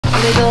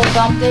little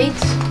bump date.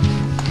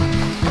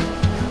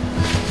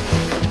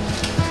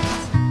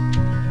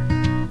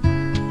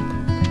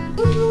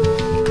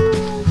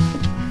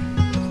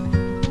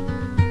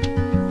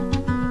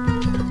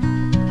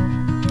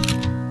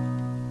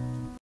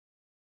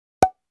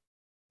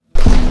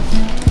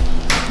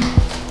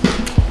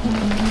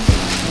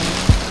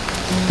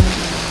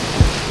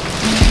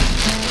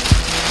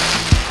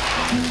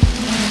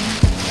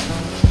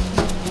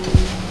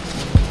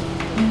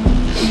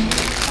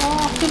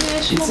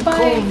 It's a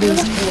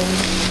coldest day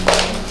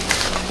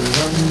to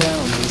run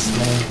down this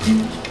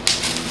lane.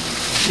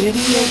 Hear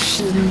the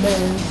ocean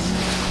bells.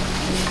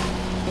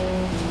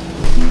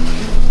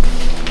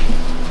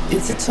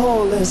 It's the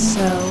tallest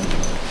sound,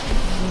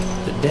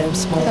 the damn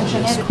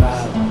smallest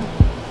crowd.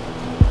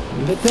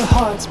 But their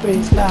hearts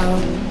break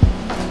loud.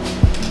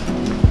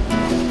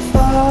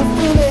 Far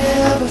from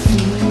ever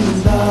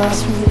feeling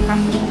lost with you.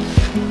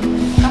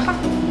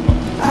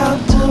 I'll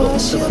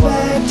push you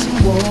back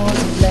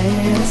towards the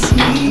land and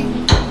sea.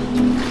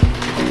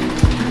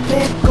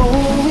 Let go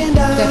and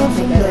down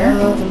from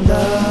love, and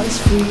love is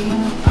free.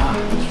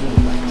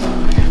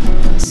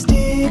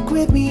 Stick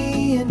with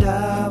me and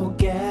I will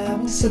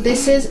guarantee. So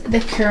this is the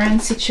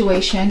current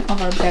situation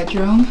of our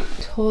bedroom.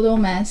 Total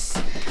mess.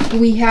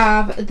 We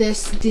have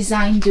this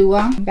design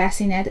duo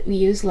bassinet that we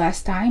used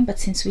last time, but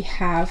since we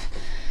have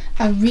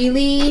a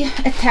really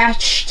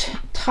attached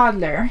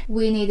toddler,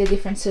 we need a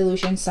different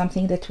solution,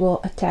 something that will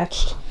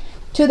attach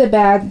to the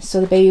bed so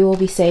the baby will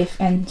be safe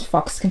and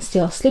Fox can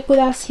still sleep with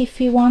us if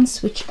he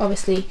wants, which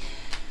obviously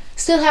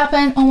still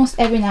happen almost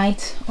every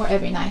night, or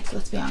every night,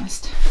 let's be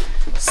honest.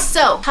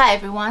 So hi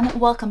everyone,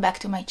 welcome back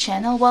to my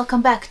channel.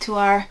 Welcome back to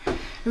our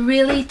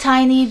really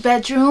tiny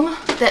bedroom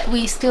that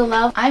we still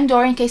love. I'm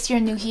Dor. In case you're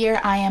new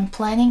here, I am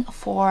planning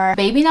for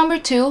baby number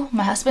 2.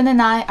 My husband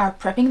and I are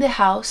prepping the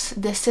house.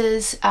 This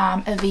is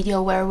a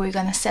video where we're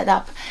gonna set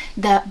up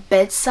the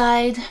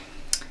bedside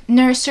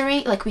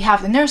nursery. Like, we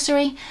have the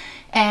nursery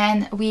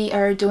and we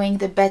are doing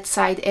the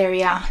bedside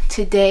area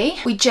today.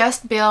 We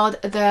just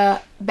built the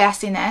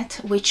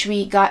bassinet, which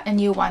we got a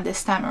new one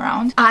this time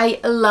around. I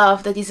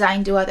love the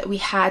design duo that we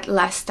had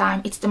last time.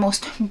 It's the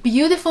most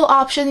beautiful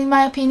option in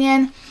my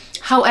opinion.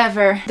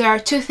 However, there are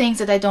two things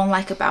that I don't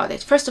like about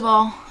it. First of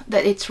all,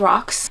 that it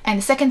rocks, and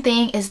the second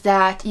thing is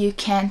that you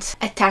can't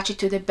attach it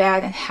to the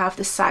bed and have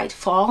the side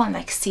fall and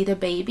like see the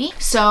baby.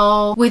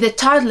 So with a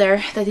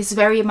toddler that is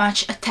very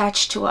much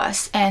attached to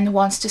us and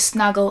wants to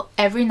snuggle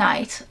every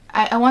night,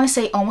 I want to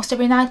say almost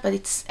every night, but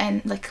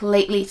like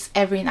lately it's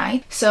every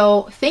night.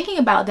 So thinking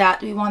about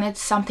that, we wanted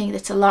something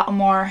that's a lot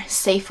more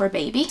safe for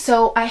baby.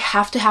 So I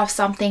have to have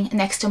something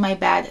next to my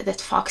bed that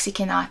Foxy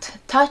cannot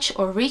touch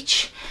or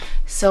reach,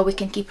 so we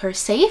can keep her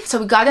safe. So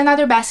we got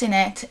another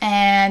bassinet,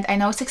 and I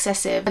know it's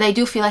excessive, but I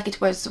do feel like it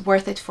was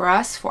worth it for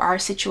us, for our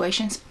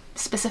situations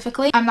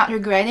specifically. I'm not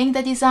regretting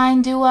the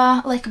design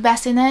duo like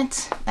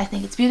bassinet. I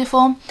think it's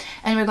beautiful,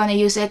 and we're gonna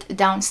use it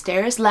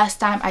downstairs. Last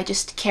time I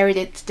just carried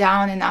it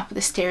down and up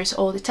the stairs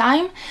all the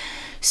time,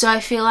 so I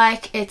feel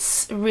like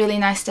it's really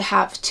nice to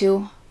have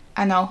two.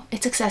 I know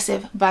it's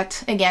excessive,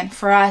 but again,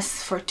 for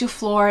us, for 2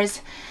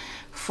 floors,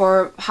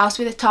 for house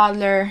with a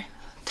toddler,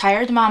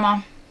 tired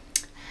mama,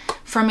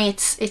 for me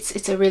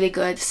it's a really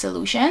good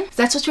solution.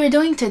 That's what we're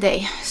doing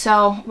today.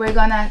 So we're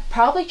gonna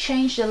probably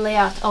change the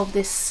layout of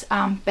this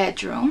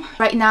bedroom.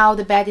 Right now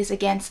the bed is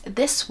against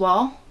this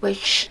wall,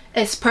 which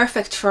is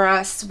perfect for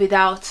us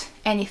without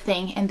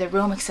anything in the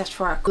room except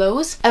for our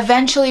clothes.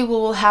 Eventually we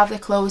will have the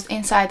clothes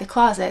inside the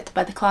closet,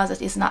 but the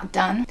closet is not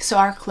done, so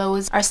our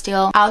clothes are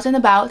still out and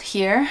about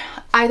here.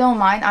 I don't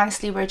mind,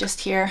 honestly. We're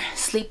just here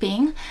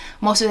sleeping.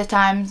 Most of the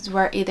times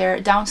we're either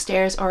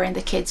downstairs or in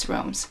the kids'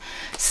 rooms.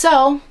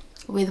 So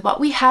with what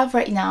we have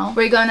right now,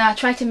 we're gonna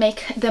try to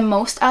make the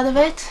most out of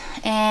it,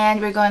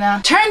 and we're gonna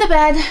turn the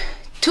bed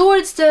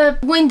towards the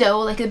window,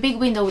 like a big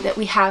window that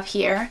we have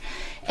here,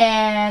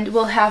 and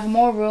we'll have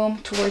more room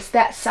towards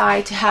that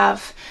side to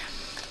have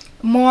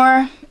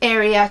more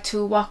area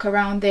to walk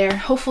around there.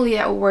 Hopefully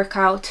that will work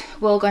out.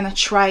 We're gonna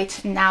try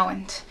it now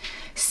and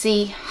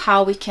see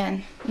how we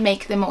can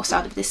make the most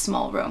out of this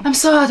small room. I'm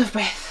so out of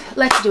breath.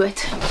 Let's do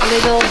it. A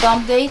little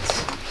bump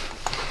date.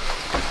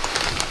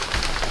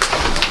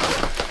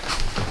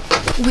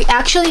 We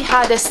actually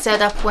had this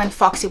set up when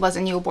Foxy was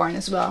a newborn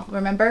as well.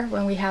 Remember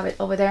when we have it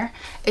over there?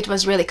 It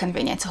was really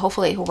convenient, so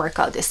hopefully it will work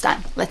out this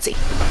time. Let's see.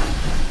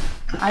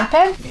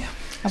 iPad? Yeah.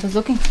 I was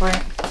looking for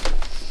it.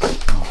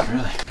 Oh,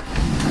 really?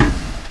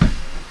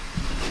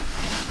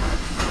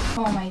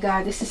 Oh my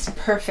god, this is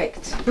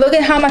perfect. Look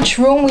at how much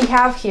room we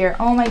have here.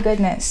 Oh my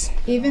goodness.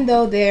 Even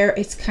though there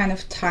it's kind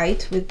of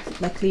tight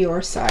with like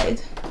your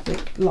side,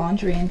 with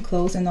laundry and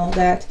clothes and all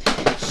that,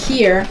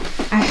 here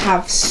I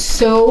have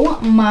so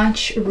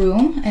much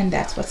room, and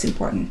that's what's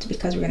important,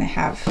 because we're gonna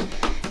have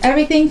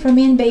everything for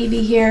me and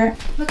baby here.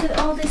 Look at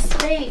all this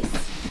space.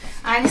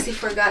 I honestly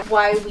forgot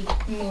why we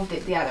moved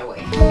it the other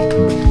way.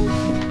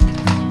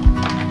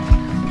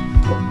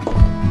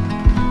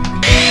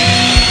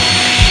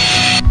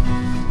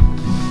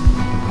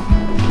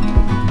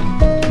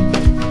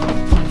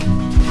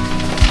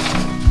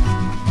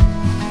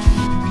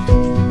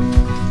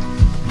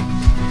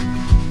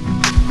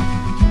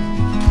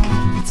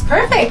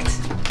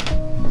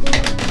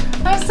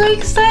 so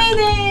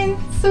excited!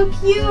 So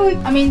cute!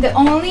 I mean, the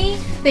only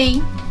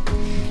thing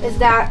is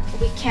that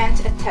we can't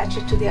attach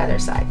it to the other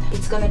side.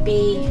 It's gonna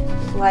be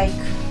like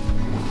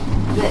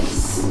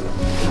this.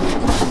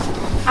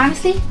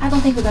 Honestly, I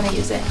don't think we're gonna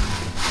use it.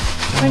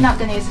 We're not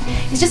gonna use it.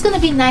 It's just gonna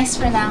be nice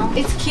for now.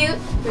 It's cute.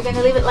 We're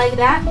gonna leave it like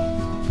that.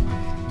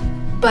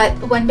 But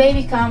when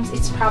baby comes,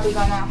 it's not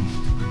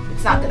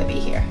gonna be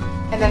here.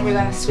 And then we're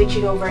gonna switch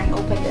it over and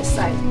open this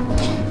side.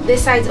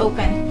 This side's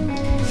open.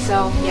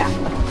 So yeah.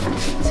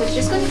 So it's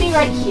just gonna be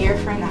right here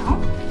for now,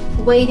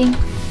 waiting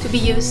to be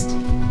used.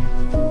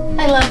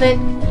 I love it.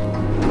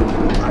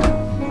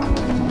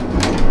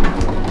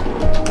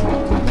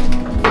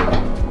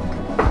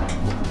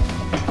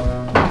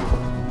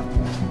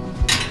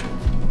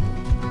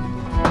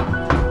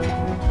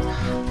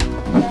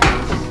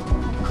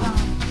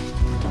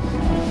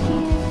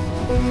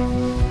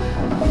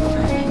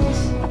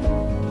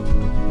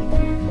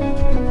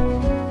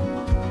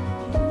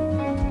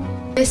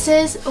 This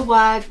is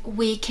what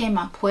we came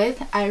up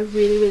with.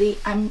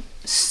 I'm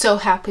so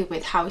happy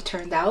with how it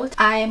turned out.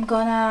 I am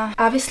gonna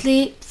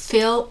obviously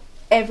fill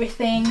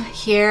everything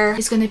here.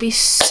 It's gonna be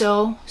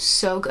so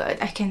good.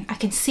 I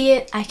can see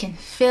it, I can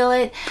feel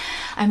it.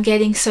 I'm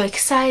getting so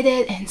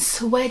excited and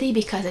sweaty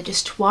because I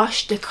just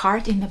washed the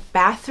cart in the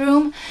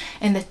bathroom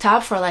in the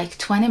tub for like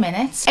 20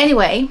 minutes.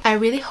 Anyway, I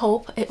really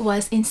hope it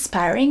was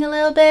inspiring a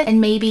little bit,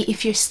 and maybe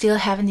if you still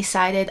haven't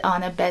decided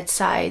on a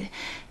bedside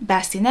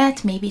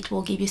bassinet, maybe it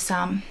will give you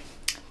some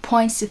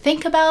points to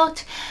think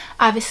about.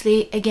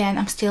 Obviously, again,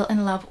 I'm still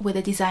in love with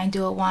the Design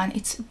Duo one.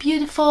 It's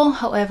beautiful.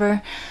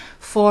 However,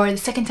 for the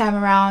second time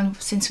around,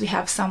 since we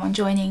have someone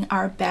joining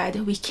our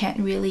bed, we can't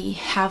really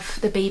have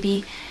the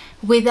baby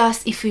with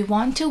us if we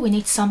want to. We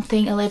need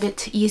something a little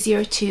bit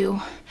easier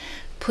to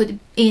put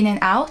in and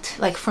out,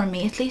 like for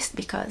me at least,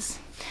 because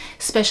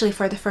especially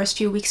for the first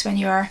few weeks when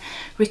you're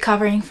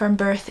recovering from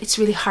birth, it's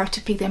really hard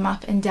to pick them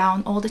up and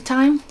down all the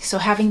time. So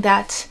having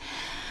that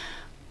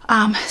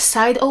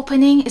side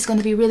opening is going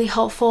to be really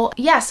helpful.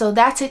 Yeah, so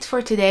that's it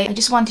for today. I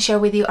just want to share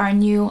with you our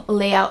new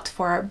layout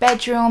for our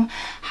bedroom,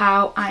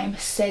 how I'm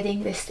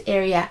setting this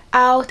area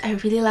out. I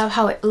really love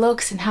how it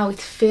looks and how it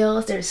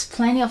feels. There's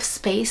plenty of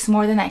space,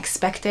 more than I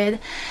expected.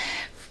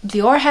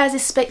 Dior has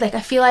this space, like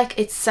I feel like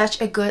it's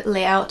such a good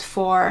layout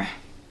for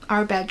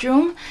our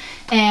bedroom,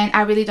 and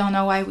I really don't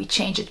know why we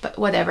changed it, but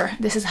whatever.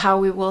 This is how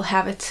we will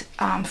have it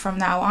from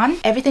now on.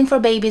 Everything for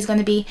baby is going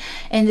to be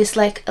in this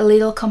like a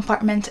little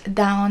compartment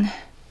down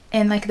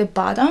in like the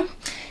bottom,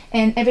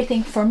 and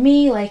everything for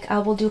me, like I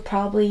will do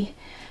probably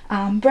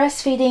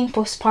breastfeeding,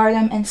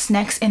 postpartum, and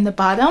snacks in the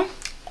bottom.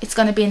 It's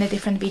gonna be in a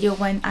different video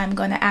when I'm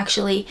gonna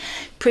actually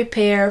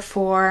prepare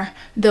for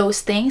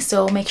those things,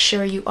 so make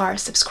sure you are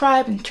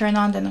subscribed and turn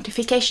on the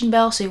notification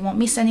bell so you won't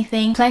miss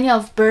anything. Plenty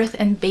of birth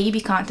and baby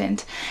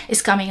content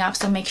is coming up,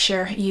 so make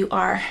sure you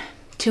are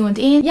tuned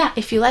in. Yeah,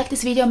 if you like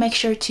this video, make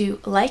sure to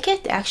like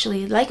it,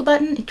 actually like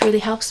button, it really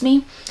helps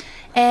me,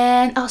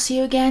 and I'll see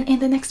you again in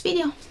the next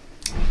video.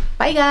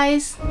 Bye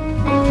guys!